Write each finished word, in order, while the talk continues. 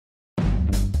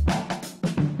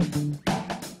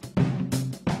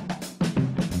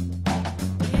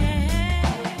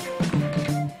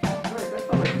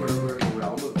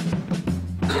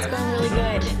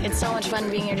so much fun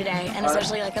being here today, and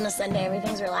especially like on a Sunday,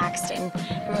 everything's relaxed and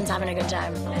everyone's having a good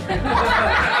time.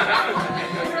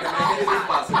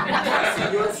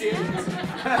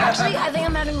 Actually, I think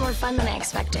I'm having more fun than I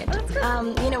expected.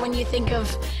 You know, when you think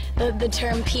of the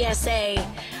term PSA,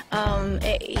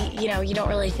 you know, you don't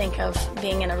really think of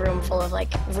being in a room full of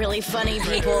like really funny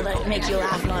people that make you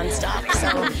laugh nonstop. So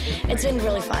it's been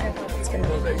really fun. It's been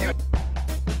really fun.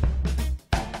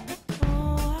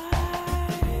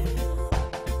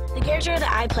 The character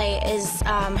that I play is,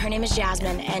 her name is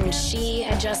Jasmine, and she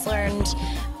had just learned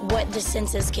what the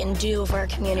census can do for our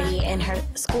community in her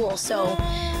school. So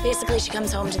basically she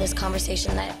comes home to this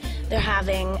conversation that they're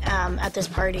having at this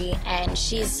party, and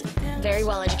she's very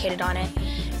well educated on it.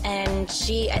 And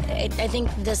I think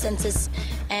the census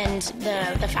and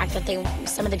the fact that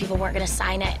some of the people weren't going to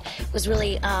sign it was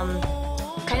really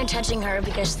kind of touching her,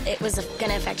 because it was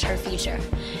going to affect her future.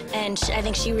 And I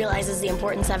think she realizes the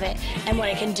importance of it and what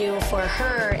it can do for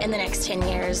her in the next 10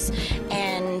 years.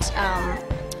 And,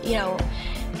 you know,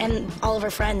 and all of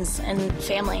her friends and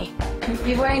family.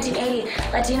 Before 1980,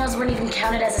 Latinos weren't even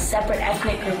counted as a separate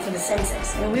ethnic group for the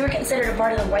census. I mean, we were considered a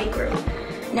part of the white group.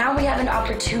 Now we have an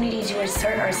opportunity to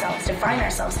assert ourselves, define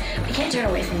ourselves. We can't turn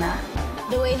away from that.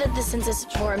 The way that the census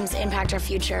forms impact our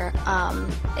future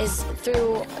is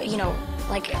through, you know,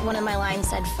 like one of my lines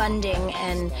said, funding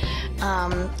and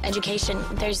education.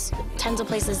 There's tons of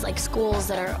places like schools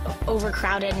that are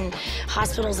overcrowded and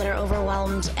hospitals that are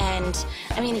overwhelmed. And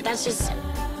I mean, that's just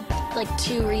like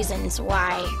two reasons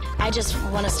why I just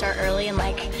want to start early and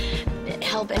like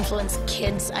help influence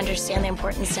kids understand the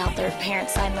importance to help their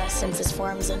parents sign the census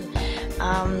forms.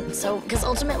 And so, because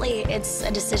ultimately it's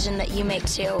a decision that you make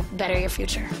to better your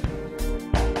future.